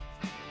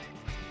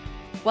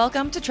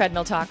Welcome to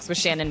Treadmill Talks with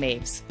Shannon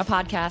Maves, a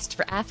podcast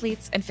for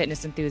athletes and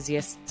fitness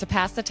enthusiasts to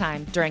pass the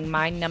time during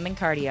mind-numbing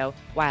cardio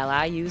while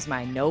I use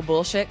my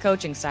no-bullshit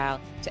coaching style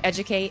to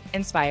educate,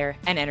 inspire,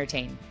 and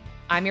entertain.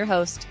 I'm your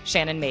host,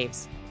 Shannon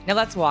Maves. Now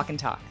let's walk and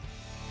talk.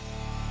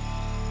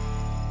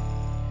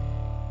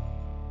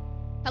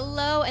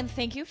 Hello, and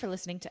thank you for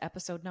listening to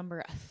episode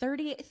number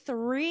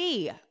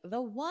 33,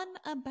 the one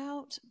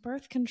about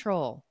birth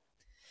control.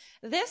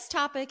 This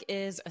topic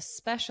is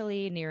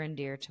especially near and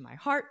dear to my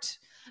heart,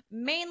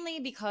 mainly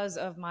because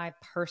of my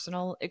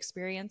personal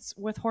experience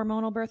with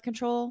hormonal birth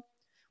control,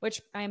 which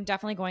I am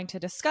definitely going to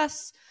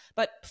discuss.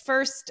 But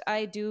first,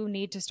 I do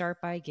need to start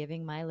by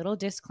giving my little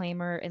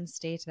disclaimer and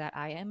state that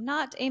I am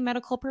not a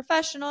medical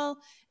professional,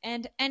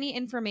 and any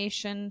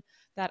information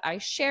that I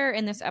share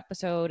in this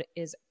episode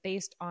is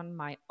based on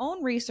my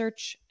own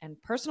research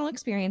and personal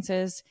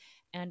experiences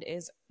and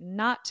is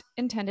not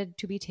intended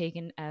to be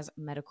taken as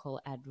medical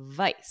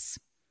advice.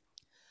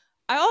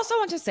 I also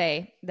want to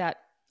say that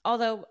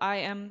although I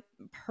am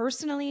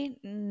personally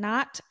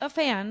not a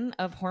fan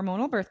of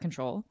hormonal birth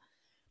control,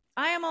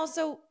 I am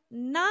also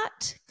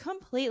not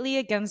completely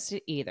against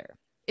it either.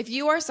 If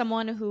you are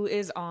someone who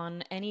is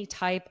on any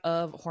type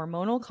of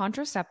hormonal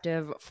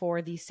contraceptive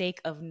for the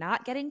sake of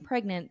not getting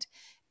pregnant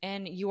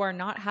and you are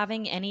not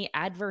having any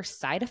adverse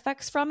side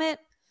effects from it,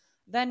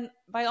 then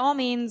by all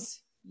means,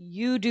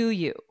 you do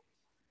you.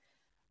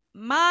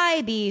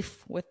 My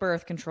beef with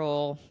birth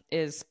control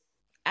is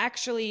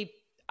actually,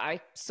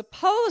 I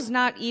suppose,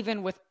 not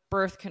even with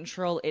birth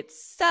control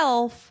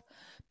itself,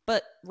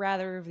 but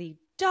rather the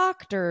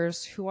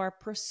doctors who are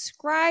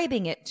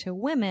prescribing it to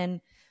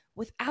women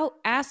without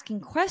asking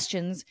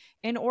questions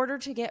in order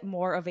to get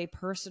more of a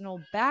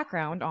personal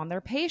background on their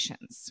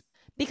patients.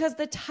 Because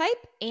the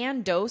type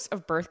and dose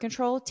of birth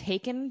control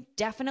taken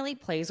definitely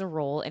plays a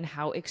role in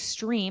how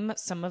extreme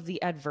some of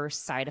the adverse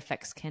side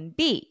effects can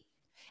be.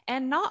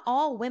 And not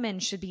all women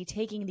should be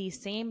taking the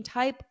same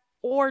type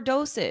or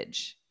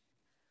dosage.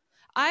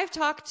 I've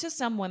talked to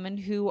some women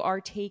who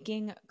are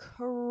taking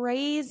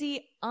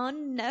crazy,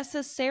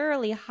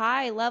 unnecessarily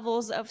high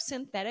levels of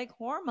synthetic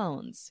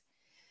hormones.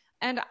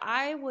 And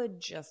I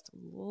would just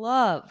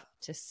love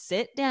to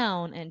sit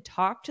down and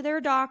talk to their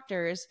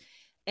doctors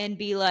and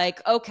be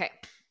like, okay,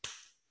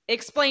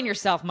 explain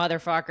yourself,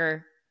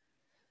 motherfucker.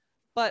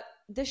 But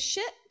the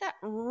shit that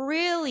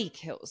really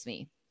kills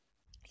me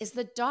is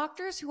the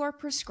doctors who are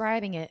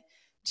prescribing it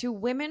to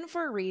women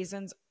for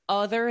reasons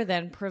other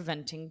than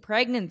preventing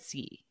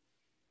pregnancy.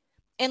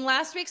 In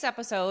last week's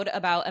episode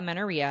about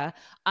amenorrhea,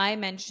 I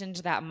mentioned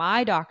that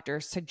my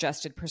doctor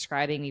suggested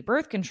prescribing me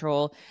birth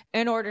control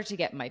in order to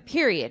get my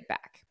period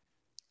back.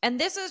 And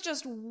this is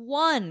just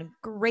one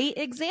great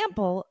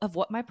example of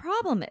what my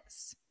problem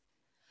is.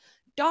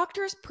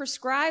 Doctors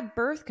prescribe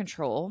birth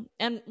control,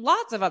 and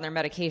lots of other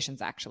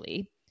medications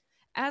actually,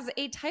 as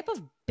a type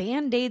of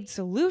Band-Aid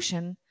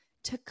solution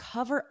to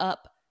cover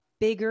up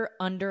bigger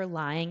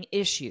underlying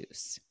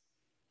issues.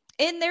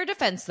 In their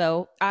defense,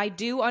 though, I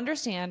do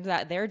understand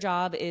that their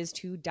job is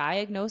to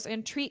diagnose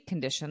and treat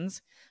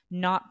conditions,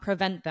 not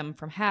prevent them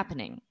from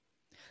happening.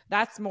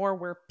 That's more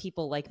where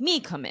people like me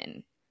come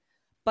in.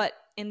 But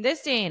in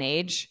this day and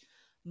age,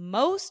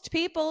 most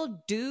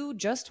people do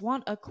just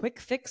want a quick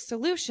fix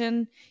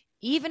solution,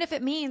 even if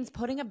it means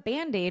putting a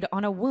Band-Aid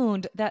on a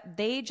wound that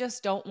they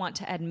just don't want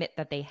to admit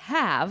that they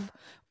have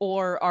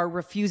or are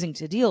refusing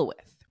to deal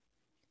with.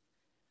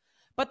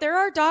 But there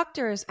are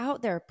doctors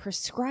out there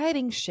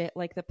prescribing shit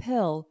like the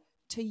pill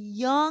to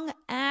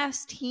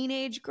young-ass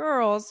teenage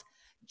girls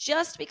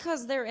just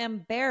because they're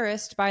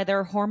embarrassed by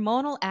their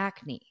hormonal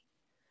acne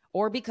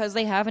or because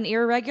they have an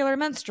irregular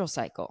menstrual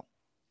cycle.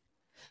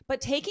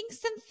 But taking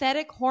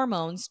synthetic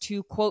hormones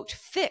to, quote,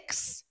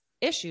 fix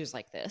issues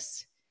like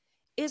this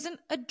isn't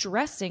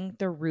addressing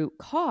the root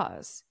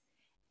cause,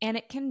 and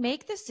it can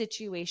make the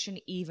situation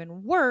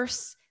even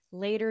worse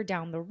later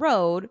down the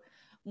road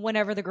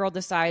whenever the girl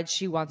decides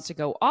she wants to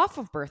go off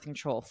of birth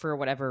control for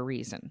whatever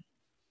reason.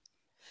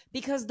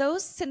 Because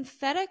those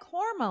synthetic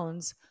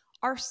hormones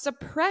are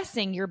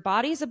suppressing your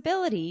body's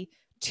ability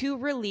to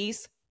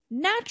release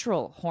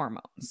natural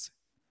hormones.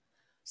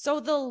 So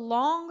the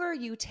longer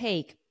you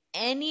take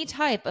any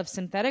type of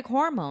synthetic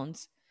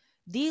hormones,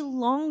 the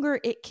longer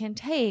it can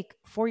take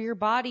for your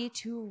body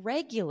to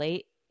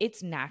regulate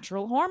its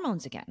natural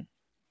hormones again.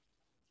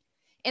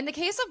 In the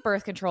case of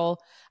birth control,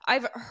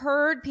 I've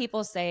heard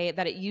people say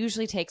that it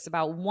usually takes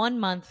about 1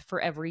 month for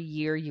every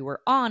year you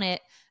are on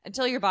it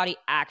until your body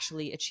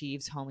actually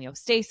achieves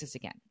homeostasis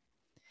again.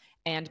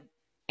 And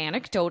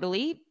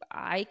anecdotally,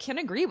 I can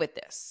agree with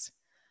this.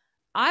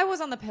 I was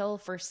on the pill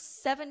for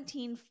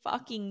 17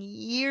 fucking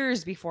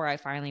years before I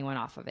finally went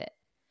off of it.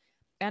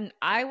 And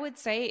I would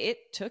say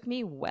it took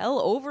me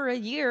well over a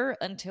year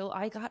until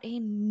I got a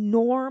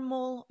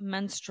normal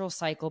menstrual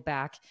cycle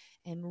back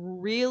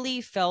and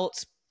really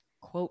felt,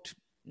 quote,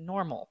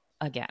 normal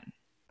again.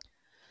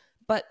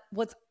 But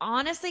what's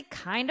honestly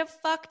kind of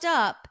fucked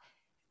up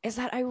is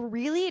that I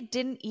really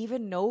didn't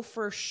even know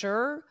for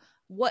sure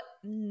what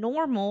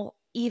normal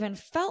even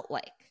felt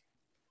like.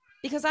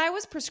 because I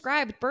was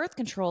prescribed birth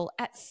control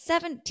at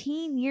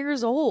 17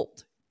 years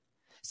old.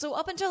 So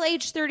up until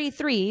age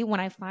 33, when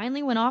I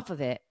finally went off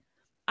of it,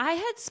 I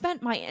had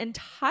spent my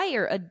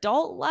entire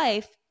adult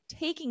life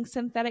taking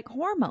synthetic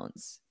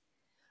hormones.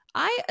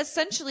 I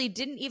essentially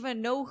didn't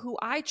even know who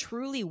I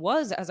truly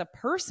was as a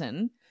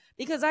person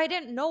because I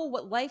didn't know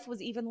what life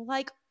was even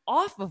like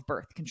off of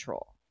birth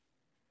control.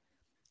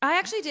 I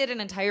actually did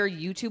an entire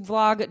YouTube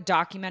vlog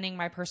documenting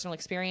my personal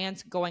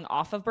experience going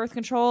off of birth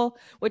control,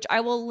 which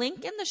I will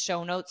link in the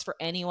show notes for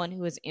anyone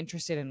who is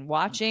interested in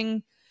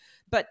watching.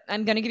 But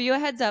I'm going to give you a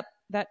heads up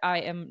that I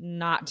am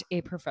not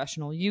a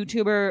professional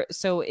YouTuber,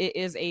 so it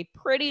is a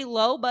pretty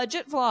low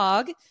budget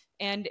vlog,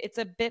 and it's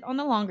a bit on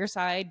the longer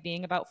side,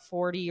 being about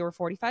 40 or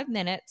 45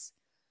 minutes.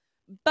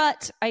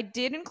 But I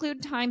did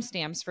include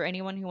timestamps for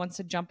anyone who wants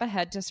to jump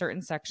ahead to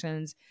certain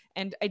sections,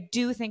 and I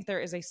do think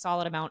there is a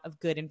solid amount of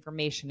good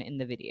information in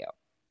the video.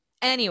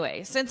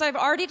 Anyway, since I've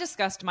already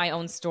discussed my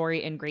own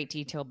story in great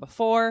detail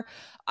before,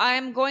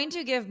 I'm going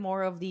to give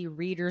more of the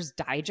Reader's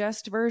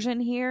Digest version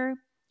here.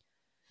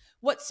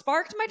 What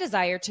sparked my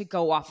desire to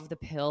go off of the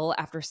pill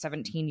after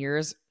 17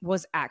 years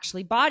was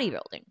actually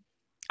bodybuilding.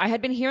 I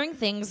had been hearing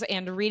things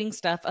and reading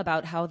stuff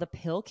about how the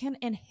pill can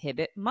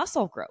inhibit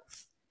muscle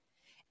growth.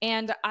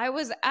 And I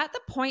was at the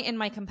point in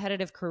my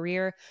competitive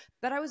career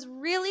that I was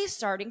really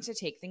starting to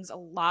take things a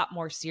lot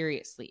more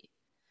seriously.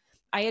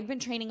 I had been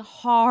training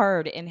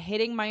hard and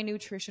hitting my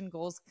nutrition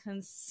goals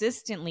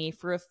consistently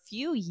for a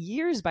few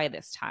years by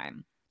this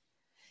time.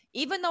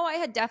 Even though I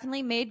had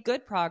definitely made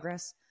good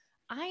progress,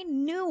 I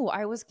knew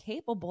I was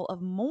capable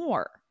of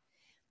more.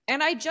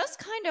 And I just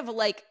kind of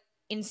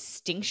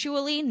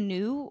instinctually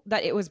knew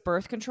that it was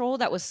birth control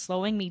that was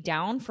slowing me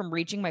down from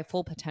reaching my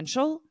full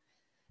potential.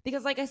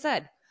 Because like I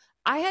said,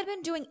 I had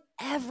been doing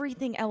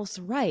everything else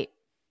right,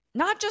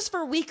 not just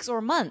for weeks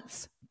or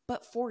months,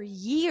 but for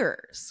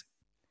years.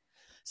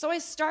 So I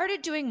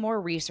started doing more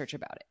research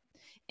about it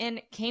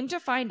and came to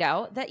find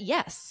out that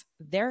yes,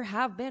 there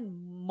have been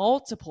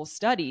multiple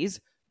studies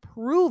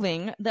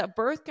proving that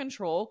birth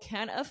control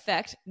can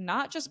affect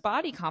not just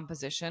body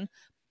composition,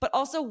 but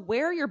also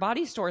where your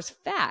body stores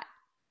fat.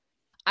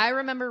 I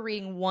remember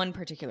reading one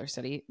particular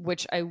study,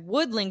 which I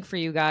would link for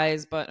you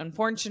guys, but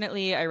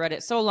unfortunately, I read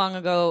it so long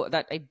ago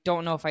that I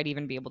don't know if I'd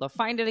even be able to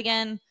find it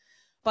again.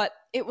 But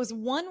it was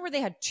one where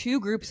they had two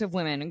groups of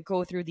women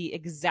go through the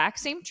exact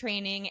same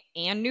training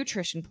and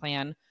nutrition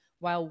plan,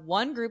 while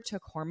one group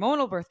took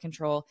hormonal birth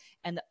control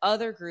and the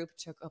other group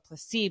took a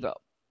placebo.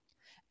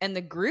 And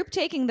the group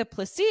taking the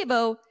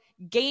placebo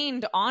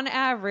gained, on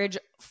average,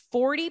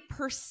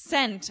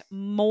 40%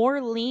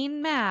 more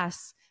lean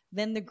mass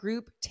than the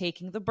group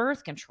taking the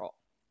birth control.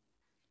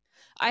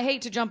 I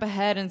hate to jump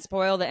ahead and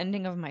spoil the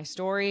ending of my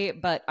story,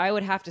 but I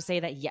would have to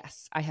say that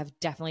yes, I have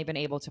definitely been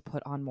able to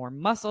put on more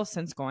muscle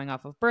since going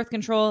off of birth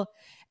control,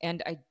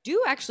 and I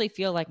do actually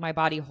feel like my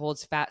body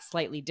holds fat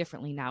slightly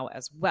differently now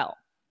as well.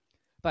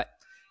 But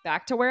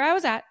back to where I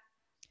was at.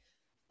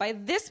 By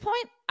this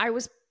point, I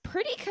was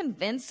pretty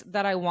convinced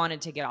that I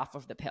wanted to get off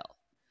of the pill,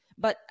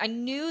 but I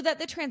knew that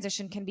the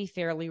transition can be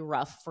fairly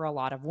rough for a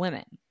lot of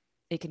women.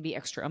 It can be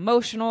extra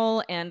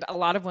emotional, and a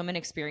lot of women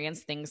experience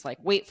things like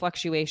weight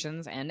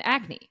fluctuations and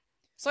acne.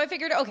 So I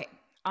figured, okay,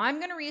 I'm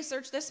going to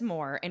research this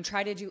more and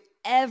try to do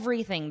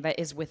everything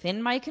that is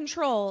within my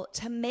control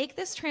to make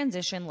this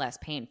transition less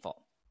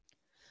painful.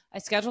 I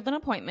scheduled an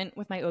appointment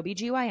with my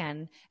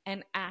OBGYN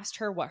and asked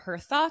her what her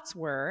thoughts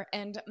were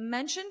and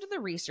mentioned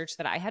the research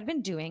that I had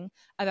been doing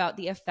about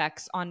the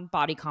effects on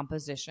body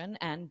composition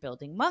and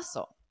building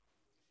muscle.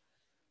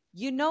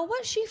 You know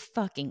what she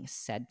fucking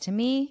said to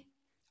me?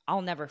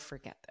 I'll never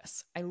forget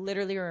this. I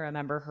literally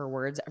remember her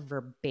words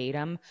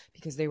verbatim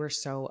because they were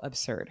so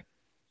absurd.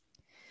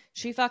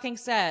 She fucking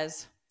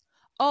says,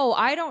 "Oh,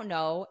 I don't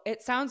know.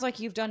 It sounds like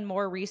you've done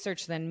more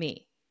research than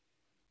me."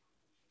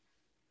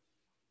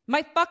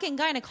 My fucking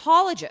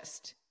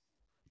gynecologist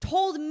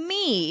told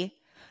me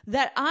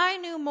that I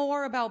knew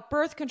more about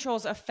birth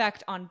control's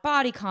effect on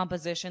body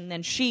composition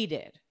than she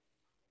did.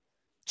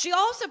 She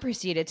also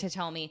proceeded to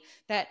tell me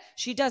that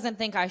she doesn't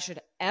think I should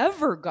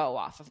ever go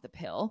off of the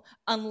pill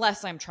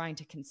unless I'm trying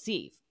to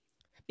conceive,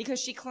 because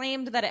she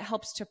claimed that it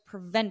helps to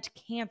prevent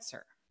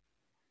cancer.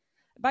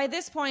 By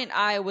this point,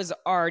 I was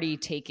already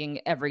taking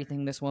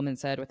everything this woman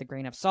said with a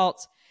grain of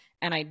salt,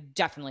 and I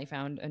definitely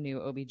found a new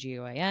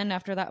OBGYN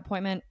after that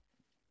appointment.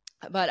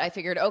 But I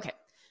figured, okay,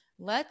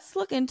 let's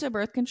look into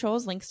birth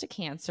control's links to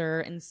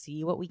cancer and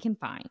see what we can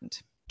find.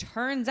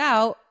 Turns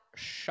out,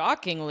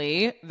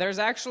 shockingly, there's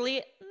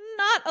actually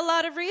not a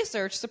lot of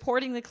research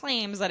supporting the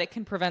claims that it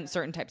can prevent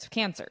certain types of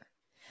cancer.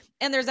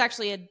 And there's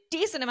actually a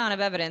decent amount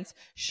of evidence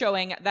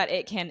showing that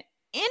it can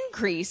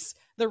increase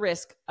the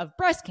risk of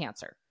breast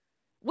cancer,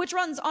 which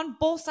runs on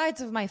both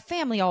sides of my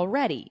family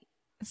already.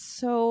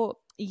 So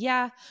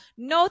yeah,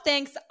 no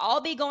thanks.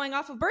 I'll be going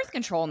off of birth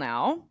control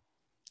now.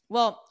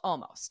 Well,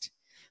 almost.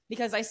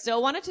 Because I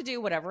still wanted to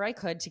do whatever I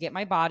could to get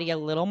my body a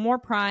little more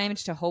primed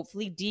to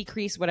hopefully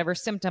decrease whatever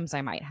symptoms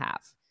I might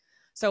have.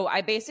 So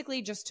I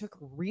basically just took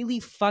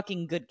really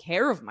fucking good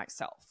care of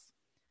myself.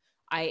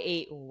 I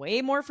ate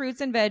way more fruits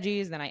and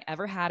veggies than I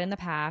ever had in the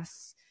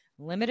past,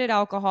 limited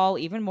alcohol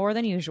even more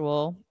than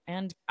usual,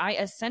 and I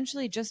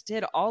essentially just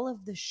did all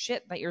of the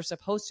shit that you're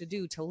supposed to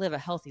do to live a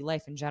healthy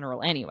life in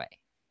general anyway.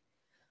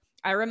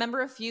 I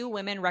remember a few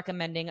women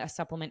recommending a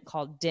supplement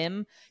called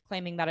DIM,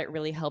 claiming that it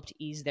really helped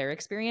ease their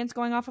experience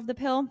going off of the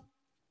pill.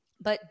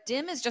 But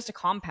DIM is just a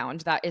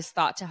compound that is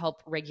thought to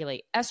help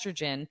regulate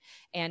estrogen,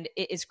 and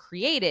it is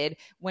created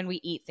when we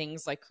eat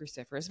things like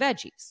cruciferous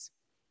veggies.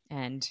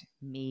 And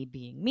me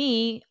being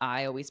me,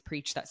 I always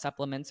preach that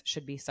supplements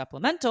should be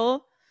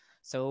supplemental.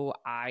 So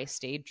I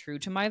stayed true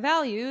to my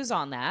values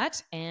on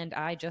that, and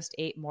I just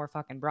ate more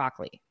fucking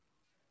broccoli.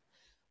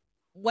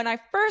 When I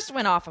first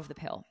went off of the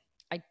pill,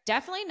 I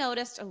definitely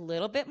noticed a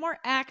little bit more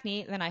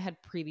acne than I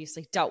had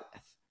previously dealt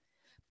with.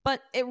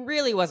 But it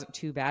really wasn't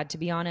too bad, to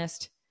be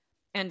honest.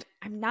 And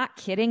I'm not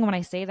kidding when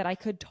I say that I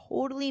could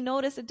totally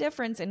notice a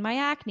difference in my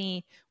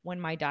acne when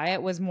my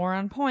diet was more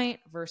on point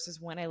versus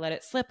when I let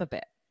it slip a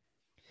bit.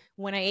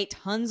 When I ate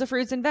tons of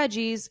fruits and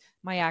veggies,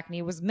 my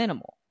acne was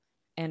minimal.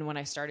 And when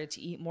I started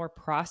to eat more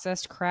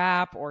processed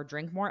crap or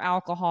drink more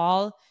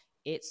alcohol,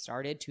 it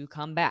started to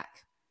come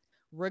back,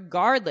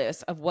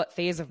 regardless of what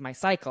phase of my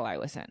cycle I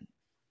was in.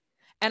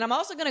 And I'm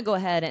also going to go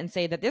ahead and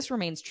say that this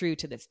remains true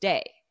to this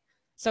day.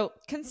 So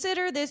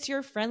consider this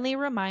your friendly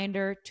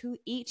reminder to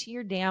eat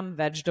your damn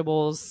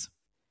vegetables.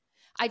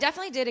 I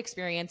definitely did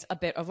experience a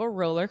bit of a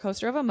roller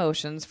coaster of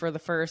emotions for the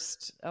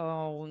first,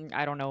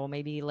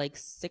 maybe like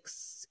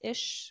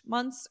 6-ish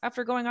months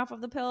after going off of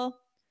the pill.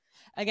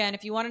 Again,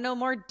 if you want to know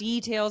more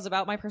details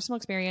about my personal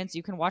experience,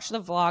 you can watch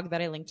the vlog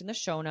that I linked in the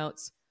show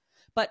notes.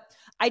 But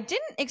I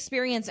didn't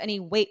experience any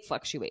weight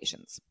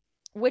fluctuations,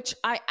 which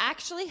I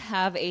actually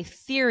have a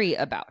theory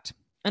about.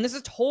 And this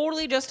is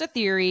totally just a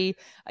theory.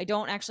 I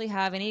don't actually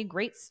have any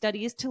great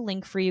studies to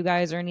link for you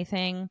guys or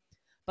anything.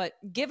 But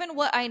given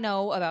what I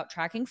know about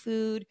tracking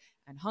food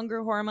and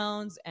hunger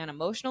hormones and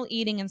emotional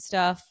eating and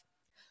stuff,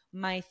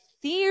 my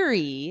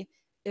theory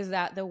is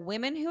that the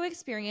women who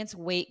experience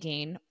weight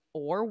gain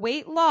or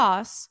weight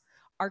loss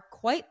are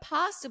quite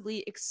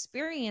possibly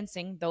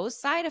experiencing those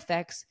side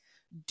effects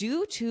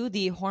due to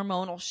the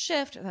hormonal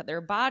shift that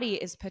their body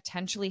is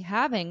potentially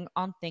having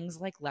on things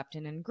like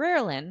leptin and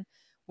ghrelin,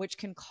 which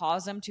can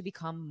cause them to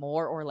become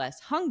more or less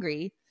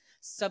hungry,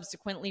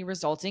 subsequently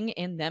resulting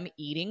in them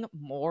eating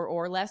more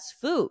or less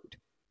food.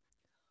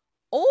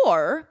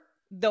 Or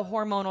the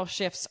hormonal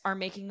shifts are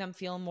making them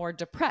feel more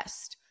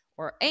depressed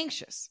or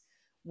anxious,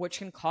 which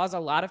can cause a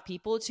lot of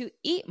people to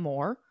eat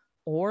more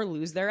or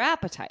lose their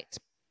appetite.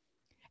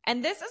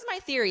 And this is my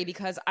theory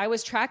because I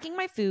was tracking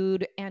my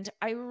food and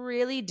I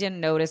really didn't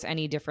notice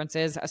any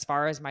differences as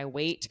far as my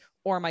weight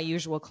or my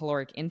usual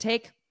caloric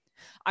intake.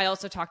 I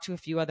also talked to a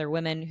few other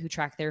women who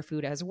track their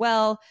food as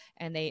well,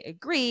 and they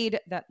agreed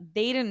that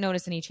they didn't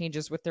notice any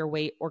changes with their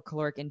weight or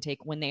caloric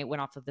intake when they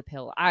went off of the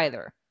pill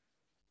either.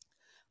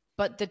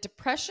 But the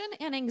depression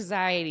and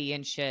anxiety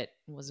and shit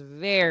was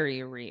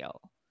very real.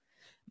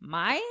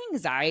 My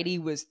anxiety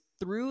was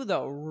through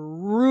the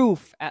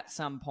roof at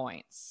some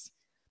points.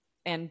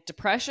 And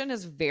depression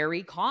is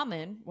very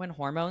common when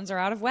hormones are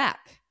out of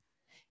whack.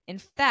 In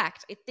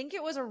fact, I think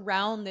it was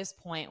around this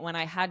point when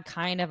I had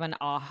kind of an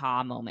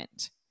aha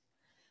moment.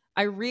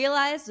 I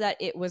realized that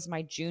it was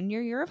my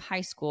junior year of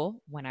high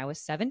school, when I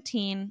was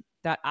 17,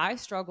 that I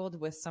struggled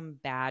with some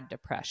bad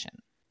depression.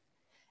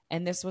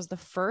 And this was the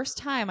first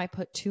time I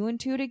put 2 and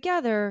 2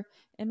 together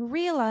and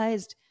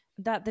realized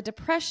that the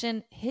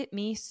depression hit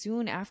me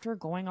soon after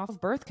going off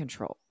of birth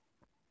control.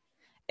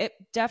 It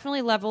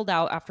definitely leveled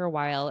out after a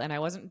while, and I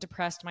wasn't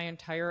depressed my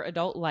entire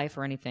adult life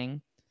or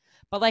anything.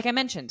 But like I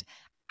mentioned,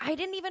 I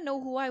didn't even know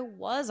who I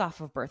was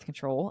off of birth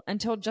control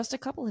until just a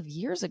couple of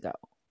years ago.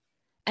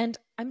 And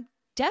I'm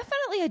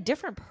definitely a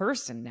different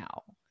person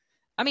now.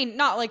 I mean,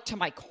 not like to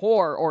my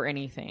core or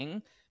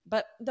anything,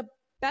 but the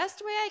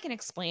best way I can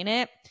explain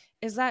it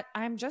is that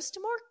I'm just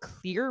more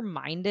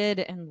clear-minded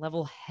and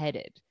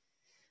level-headed,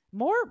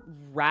 more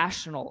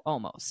rational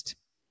almost.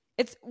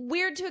 It's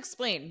weird to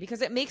explain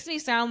because it makes me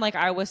sound like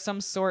I was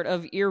some sort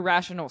of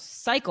irrational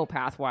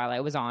psychopath while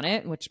I was on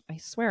it, which I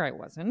swear I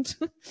wasn't.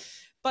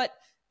 But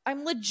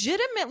I'm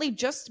legitimately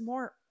just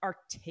more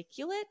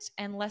articulate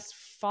and less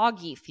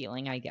foggy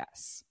feeling, I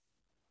guess.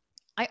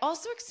 I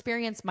also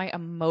experience my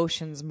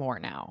emotions more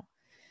now,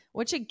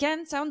 which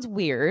again sounds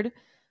weird,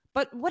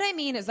 but what I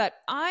mean is that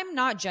I'm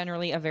not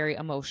generally a very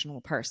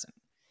emotional person.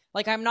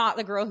 Like, I'm not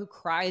the girl who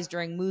cries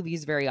during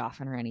movies very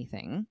often or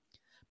anything.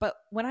 But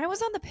when I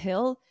was on the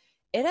pill,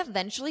 it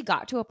eventually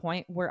got to a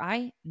point where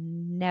I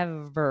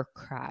never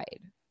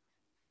cried.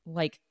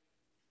 Like,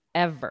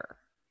 ever.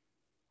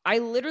 I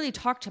literally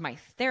talked to my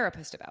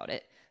therapist about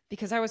it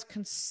because I was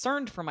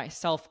concerned for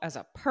myself as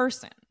a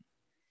person.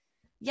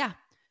 Yeah,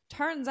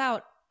 turns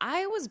out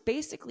I was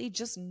basically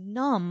just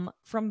numb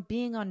from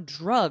being on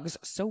drugs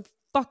so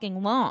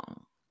fucking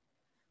long.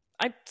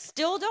 I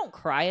still don't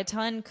cry a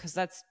ton because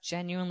that's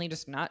genuinely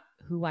just not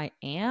who I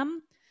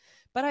am.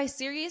 But I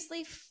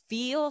seriously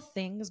feel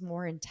things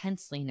more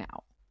intensely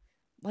now.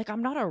 Like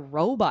I'm not a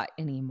robot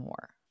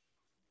anymore.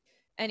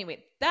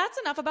 Anyway, that's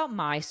enough about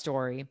my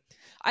story.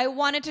 I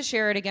wanted to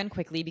share it again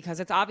quickly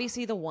because it's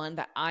obviously the one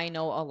that I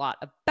know a lot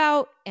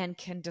about and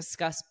can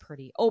discuss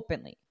pretty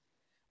openly.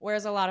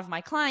 Whereas a lot of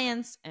my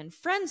clients and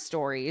friends'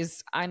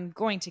 stories, I'm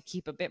going to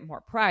keep a bit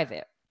more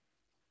private.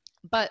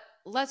 But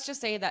let's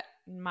just say that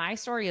my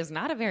story is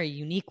not a very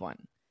unique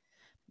one.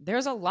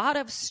 There's a lot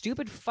of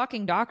stupid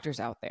fucking doctors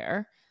out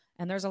there,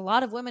 and there's a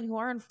lot of women who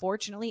are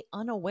unfortunately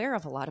unaware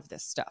of a lot of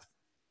this stuff.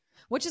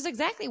 Which is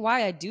exactly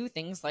why I do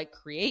things like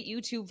create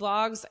YouTube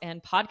vlogs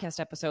and podcast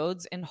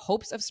episodes in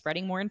hopes of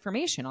spreading more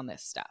information on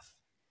this stuff.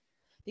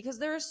 Because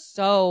there is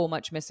so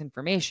much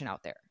misinformation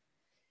out there.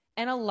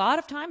 And a lot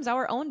of times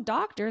our own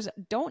doctors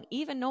don't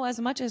even know as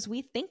much as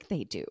we think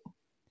they do.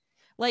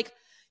 Like,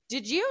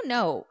 did you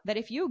know that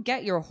if you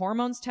get your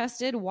hormones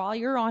tested while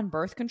you're on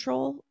birth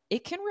control,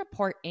 it can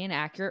report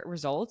inaccurate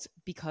results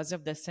because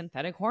of the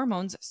synthetic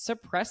hormones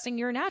suppressing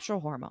your natural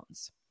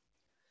hormones?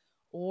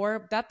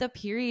 Or that the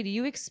period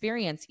you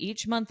experience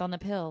each month on the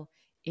pill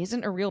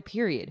isn't a real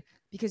period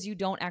because you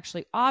don't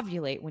actually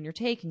ovulate when you're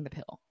taking the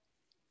pill,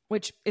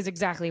 which is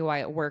exactly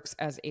why it works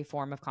as a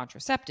form of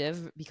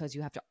contraceptive because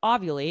you have to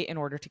ovulate in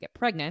order to get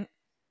pregnant.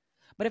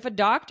 But if a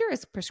doctor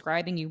is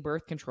prescribing you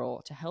birth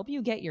control to help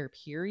you get your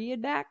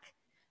period back,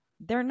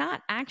 they're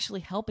not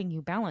actually helping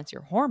you balance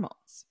your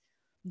hormones.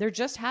 They're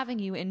just having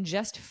you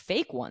ingest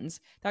fake ones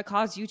that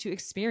cause you to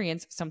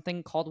experience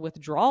something called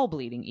withdrawal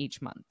bleeding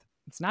each month.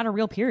 It's not a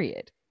real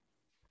period.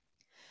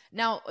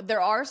 Now, there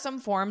are some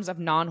forms of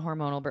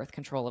non-hormonal birth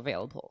control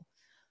available.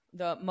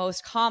 The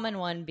most common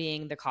one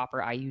being the copper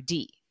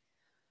IUD.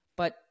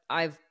 But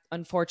I've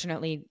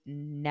unfortunately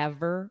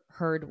never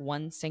heard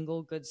one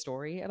single good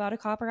story about a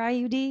copper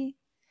IUD.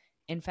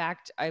 In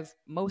fact, I've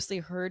mostly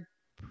heard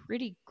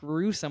pretty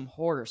gruesome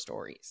horror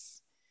stories,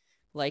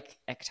 like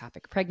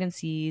ectopic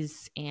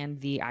pregnancies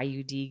and the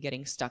IUD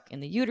getting stuck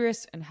in the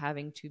uterus and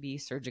having to be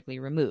surgically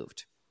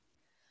removed.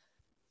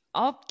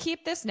 I'll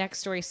keep this next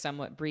story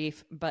somewhat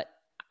brief, but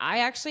I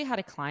actually had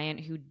a client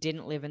who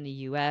didn't live in the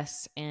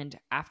US, and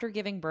after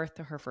giving birth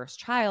to her first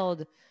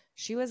child,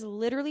 she was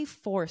literally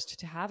forced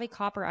to have a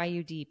copper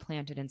IUD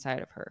planted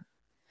inside of her.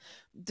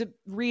 The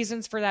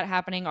reasons for that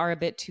happening are a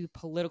bit too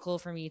political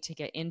for me to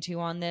get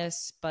into on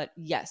this, but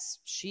yes,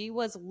 she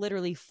was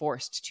literally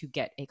forced to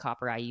get a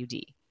copper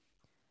IUD.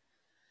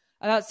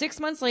 About 6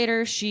 months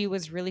later, she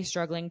was really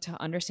struggling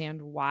to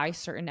understand why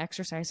certain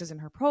exercises in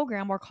her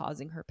program were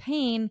causing her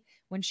pain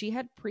when she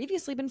had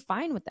previously been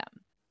fine with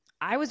them.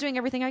 I was doing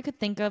everything I could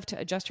think of to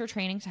adjust her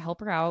training to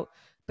help her out,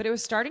 but it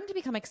was starting to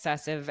become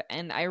excessive,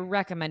 and I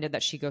recommended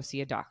that she go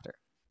see a doctor.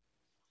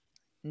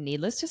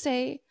 Needless to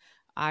say,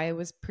 I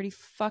was pretty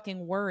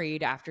fucking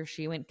worried after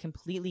she went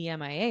completely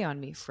MIA on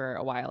me for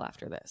a while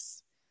after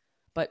this.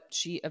 But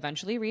she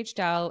eventually reached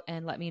out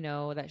and let me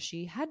know that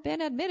she had been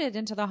admitted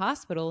into the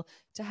hospital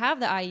to have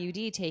the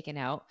IUD taken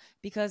out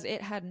because it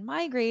had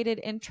migrated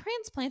and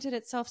transplanted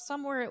itself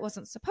somewhere it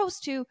wasn't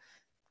supposed to,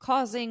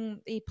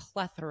 causing a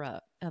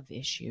plethora of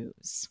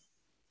issues.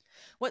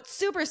 What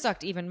super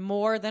sucked even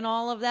more than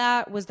all of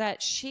that was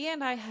that she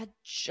and I had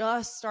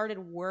just started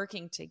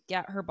working to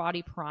get her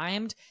body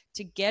primed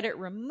to get it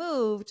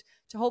removed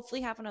to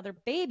hopefully have another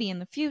baby in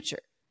the future.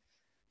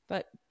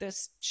 But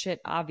this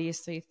shit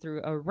obviously threw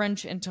a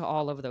wrench into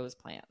all of those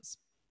plans.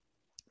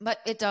 But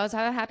it does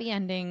have a happy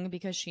ending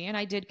because she and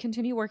I did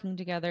continue working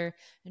together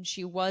and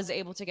she was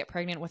able to get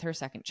pregnant with her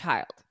second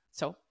child.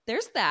 So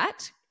there's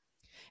that.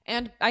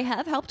 And I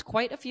have helped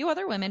quite a few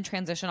other women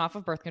transition off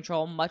of birth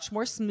control much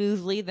more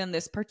smoothly than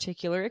this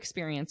particular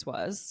experience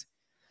was.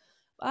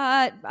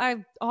 But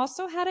I've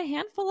also had a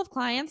handful of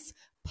clients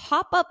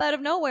pop up out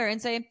of nowhere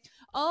and say,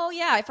 "Oh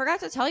yeah, I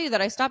forgot to tell you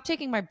that I stopped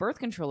taking my birth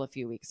control a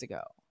few weeks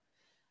ago."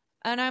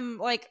 And I'm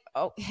like,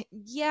 "Oh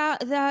yeah,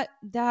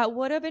 that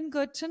would have been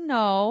good to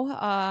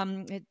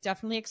know. It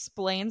definitely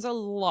explains a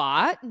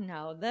lot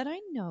now that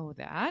I know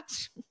that."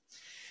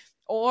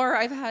 Or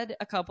I've had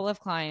a couple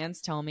of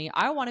clients tell me,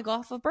 "I want to go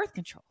off of birth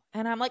control."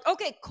 And I'm like,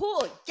 "Okay,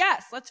 cool.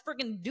 Yes, let's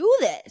freaking do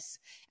this."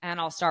 And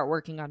I'll start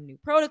working on new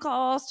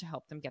protocols to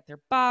help them get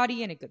their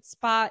body in a good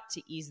spot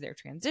to ease their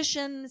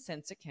transition,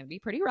 since it can be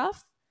pretty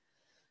rough.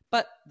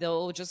 But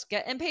they'll just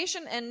get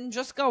impatient and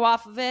just go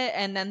off of it.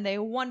 And then they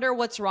wonder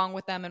what's wrong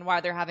with them and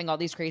why they're having all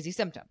these crazy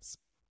symptoms.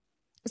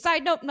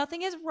 Side note,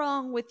 nothing is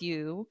wrong with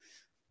you.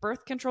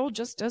 Birth control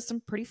just does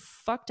some pretty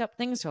fucked up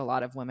things to a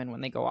lot of women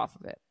when they go off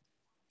of it.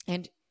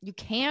 And you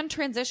can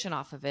transition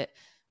off of it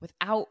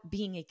without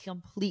being a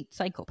complete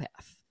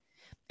psychopath.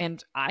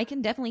 And I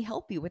can definitely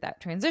help you with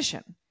that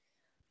transition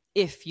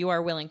if you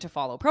are willing to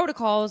follow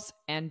protocols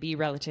and be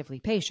relatively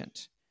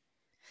patient.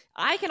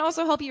 I can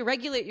also help you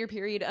regulate your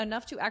period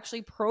enough to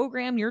actually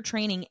program your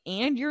training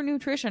and your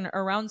nutrition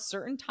around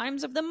certain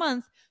times of the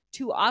month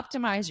to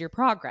optimize your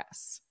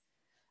progress.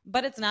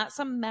 But it's not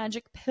some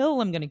magic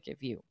pill I'm going to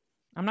give you.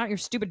 I'm not your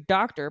stupid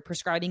doctor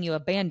prescribing you a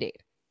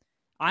Band-Aid.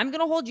 I'm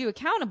going to hold you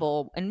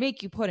accountable and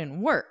make you put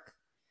in work.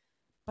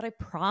 But I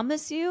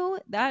promise you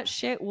that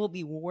shit will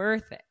be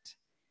worth it.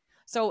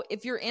 So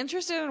if you're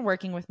interested in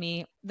working with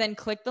me, then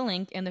click the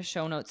link in the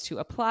show notes to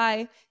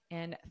apply.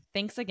 And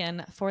thanks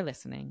again for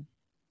listening.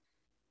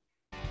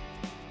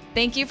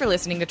 Thank you for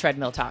listening to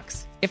Treadmill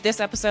Talks. If this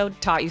episode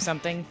taught you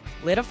something,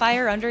 lit a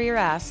fire under your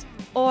ass,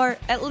 or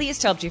at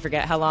least helped you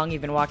forget how long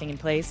you've been walking in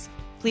place,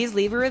 please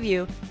leave a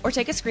review or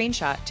take a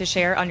screenshot to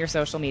share on your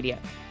social media.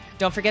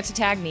 Don't forget to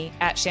tag me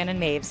at Shannon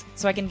Maves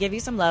so I can give you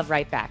some love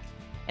right back.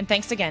 And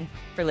thanks again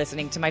for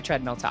listening to my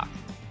Treadmill Talk.